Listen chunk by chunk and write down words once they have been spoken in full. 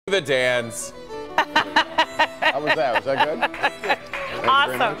The dance. How was that? Was that good?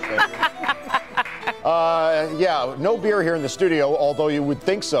 Awesome. Yeah, no beer here in the studio, although you would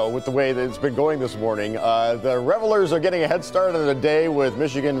think so with the way that it's been going this morning. The revelers are getting a head start on the day with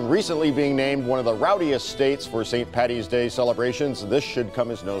Michigan recently being named one of the rowdiest states for St. Patty's Day celebrations. This should come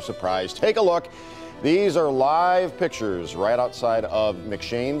as no surprise. Take a look. These are live pictures right outside of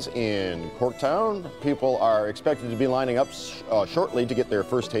McShane's in Corktown. People are expected to be lining up shortly to get their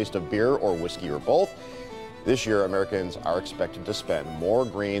first taste of beer or whiskey or both. This year, Americans are expected to spend more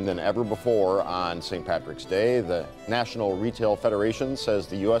green than ever before on St. Patrick's Day. The National Retail Federation says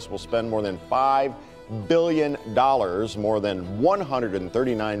the U.S. will spend more than $5 billion. More than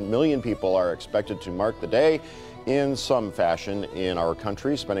 139 million people are expected to mark the day in some fashion in our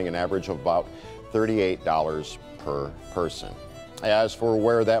country, spending an average of about $38 per person. As for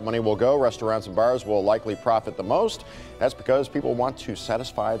where that money will go, restaurants and bars will likely profit the most. That's because people want to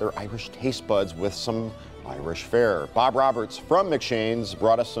satisfy their Irish taste buds with some Irish fare. Bob Roberts from McShane's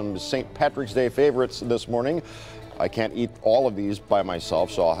brought us some St. Patrick's Day favorites this morning. I can't eat all of these by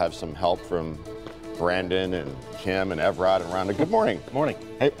myself, so I'll have some help from Brandon and Kim and Evrod and Rhonda. Good morning. Good morning.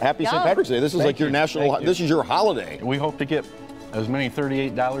 Hey, happy St. Patrick's Day. This is like your national, this is your holiday. We hope to get as many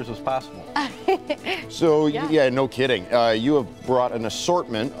 $38 as possible. So, yeah, no kidding. You have brought an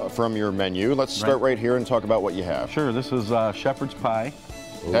assortment from your menu. Let's start right here and talk about what you have. Sure, this is shepherd's pie.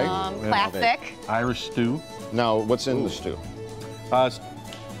 Okay. Classic. Irish stew. Now, what's in the stew?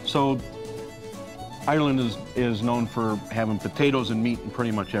 So, Ireland is known for having potatoes and meat in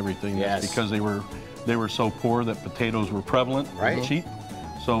pretty much everything. Yes. Because they were so poor that potatoes were prevalent and cheap.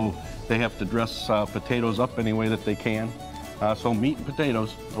 So they have to dress potatoes up any way that they can. So meat and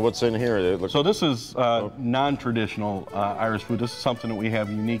potatoes. What's in here? So this is non-traditional Irish food. This is something that we have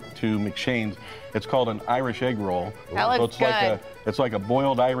unique to McShane's. It's called an Irish egg roll. That looks good. It's like a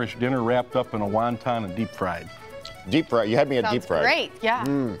boiled Irish dinner wrapped up in a wonton and deep fried. Deep fried. You had me at deep fried. Great, yeah.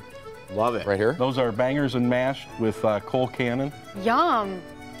 Love it. Right here? Those are bangers and mash with coal cannon. Yum.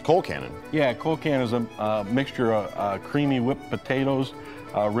 Coal cannon. Yeah, coal cannon is a mixture of creamy whipped potatoes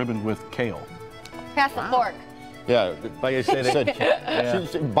ribboned with kale. Pass the fork. Yeah, like I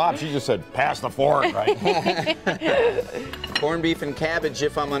said, Bob, she just said, pass the fork, right? Corned beef and cabbage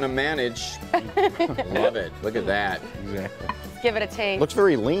if I'm gonna manage. Love it. Look at that. Exactly. Give it a taste. Looks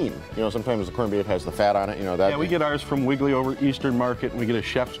very lean. You know, sometimes the corned beef has the fat on it, you know that. Yeah, we get ours from Wiggly over at Eastern Market, and we get a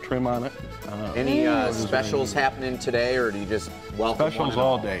chef's trim on it. Any specials happening today, or do you just welcome Specials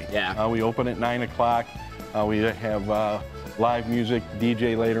all day. Yeah. We open at 9 o'clock. We have live music,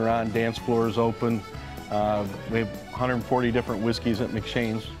 DJ later on, dance floor is open. We have 140 different whiskeys at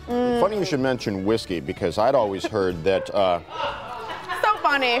McShane's. Funny you should mention whiskey, because I'd always heard that... So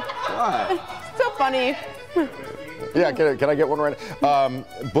funny. What? So funny. Yeah, can I get one right?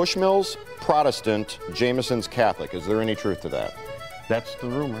 Bushmills Protestant, Jameson's Catholic. Is there any truth to that? That's the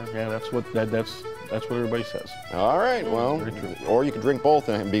rumor. Yeah, that's what everybody says. All right, well, or you can drink both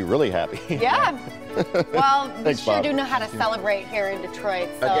and be really happy. Yeah. Well, Thanks, we sure Bob. do know how to celebrate here in Detroit.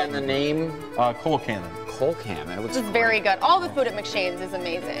 So. Again, the name? Coal cannon. Coal cannon. This is very good. All the food at McShane's is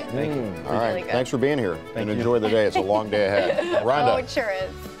amazing. Thank you. All right, Really good. thanks for being here, and you. enjoy the day. It's a long day ahead. Rhonda. Oh, it sure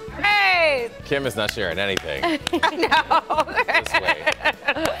is. Hey! Kim is not sharing anything. No. This way.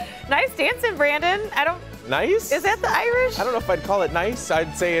 Nice dancing, Brandon. Nice? Is that the Irish? I don't know if I'd call it nice.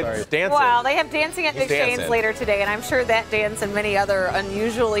 I'd say it's dancing. Well, they have dancing at He's McShane's dancing. later today, and I'm sure that dance and many other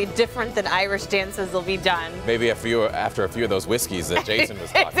unusually different than Irish dances will be done. Maybe after a few of those whiskeys that Jason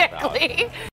was talking about. Exactly.